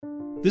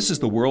This is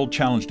the World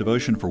Challenge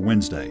Devotion for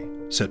Wednesday,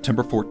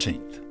 September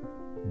 14th.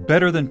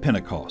 Better Than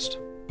Pentecost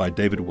by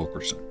David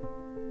Wilkerson.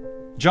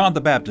 John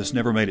the Baptist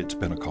never made it to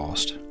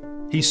Pentecost.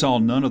 He saw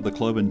none of the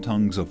cloven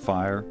tongues of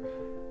fire,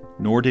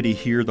 nor did he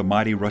hear the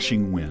mighty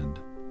rushing wind.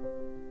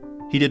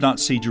 He did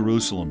not see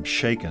Jerusalem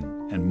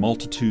shaken and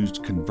multitudes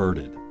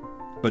converted.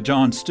 But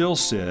John still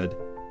said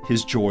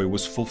his joy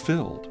was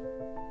fulfilled.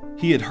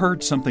 He had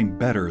heard something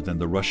better than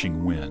the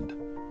rushing wind,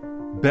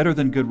 better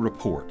than good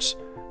reports,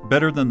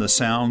 better than the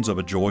sounds of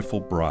a joyful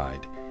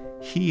bride.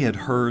 He had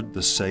heard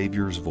the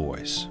Savior's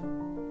voice.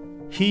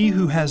 He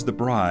who has the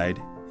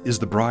bride is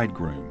the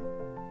bridegroom.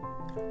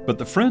 But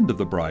the friend of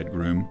the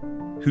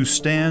bridegroom, who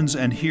stands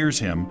and hears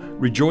him,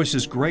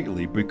 rejoices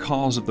greatly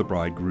because of the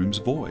bridegroom's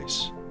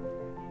voice.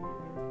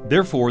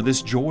 Therefore,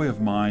 this joy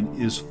of mine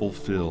is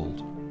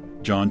fulfilled.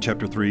 John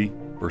chapter 3,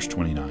 verse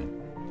 29.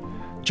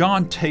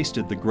 John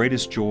tasted the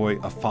greatest joy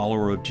a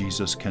follower of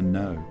Jesus can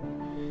know.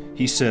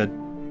 He said,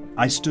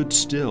 "I stood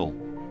still,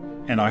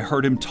 and I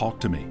heard him talk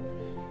to me.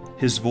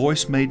 His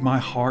voice made my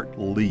heart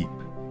leap.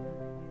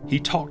 He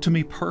talked to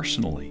me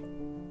personally.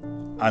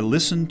 I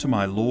listened to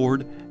my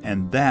Lord,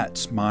 and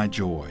that's my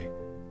joy,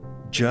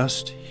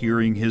 just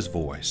hearing his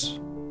voice."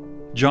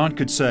 John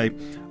could say,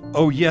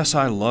 "Oh yes,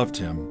 I loved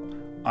him.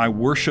 I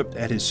worshiped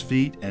at his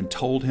feet and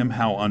told him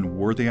how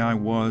unworthy I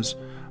was.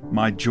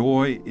 My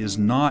joy is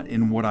not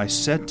in what I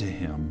said to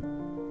him.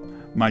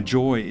 My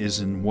joy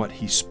is in what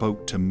he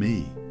spoke to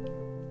me.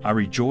 I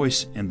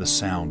rejoice in the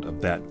sound of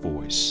that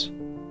voice."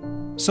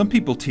 Some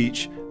people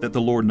teach that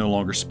the Lord no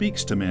longer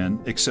speaks to men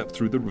except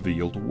through the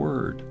revealed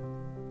Word.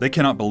 They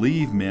cannot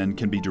believe men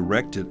can be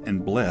directed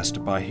and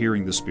blessed by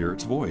hearing the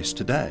Spirit's voice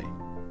today.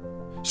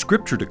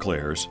 Scripture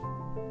declares,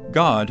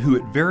 God, who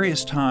at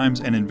various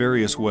times and in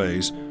various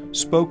ways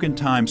spoke in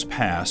times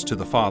past to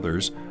the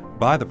fathers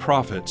by the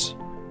prophets,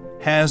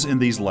 has in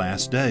these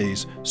last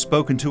days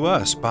spoken to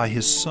us by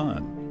His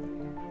Son,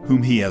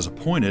 whom He has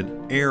appointed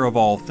heir of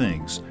all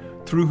things,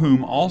 through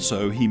whom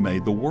also He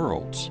made the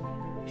worlds.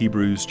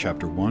 Hebrews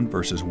chapter 1,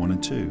 verses 1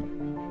 and 2.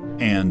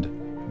 And,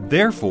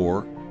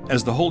 therefore,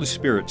 as the Holy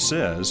Spirit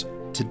says,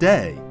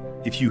 today,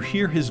 if you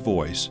hear His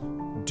voice,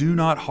 do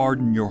not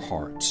harden your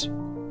hearts.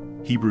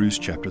 Hebrews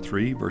chapter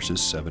 3, verses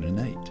 7 and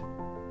 8.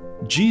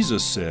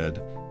 Jesus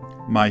said,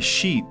 "My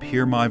sheep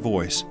hear my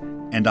voice,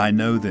 and I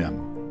know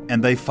them,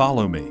 and they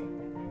follow me."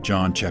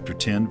 John chapter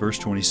 10, verse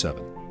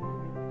 27.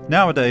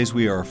 Nowadays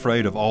we are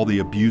afraid of all the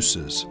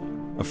abuses,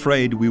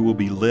 afraid we will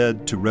be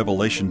led to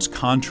revelations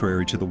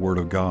contrary to the Word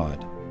of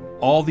God.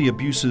 All the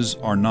abuses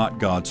are not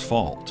God's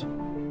fault.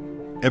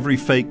 Every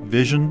fake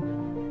vision,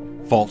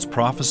 false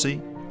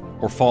prophecy,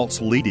 or false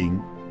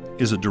leading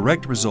is a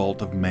direct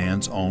result of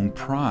man's own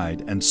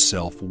pride and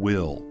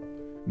self-will.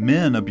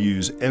 Men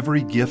abuse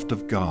every gift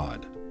of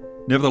God.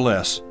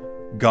 Nevertheless,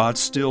 God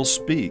still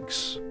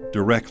speaks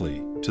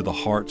directly to the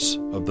hearts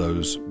of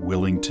those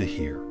willing to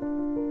hear.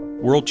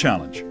 World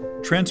Challenge,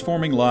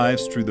 transforming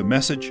lives through the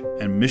message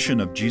and mission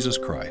of Jesus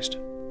Christ.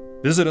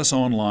 Visit us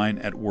online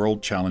at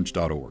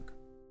worldchallenge.org.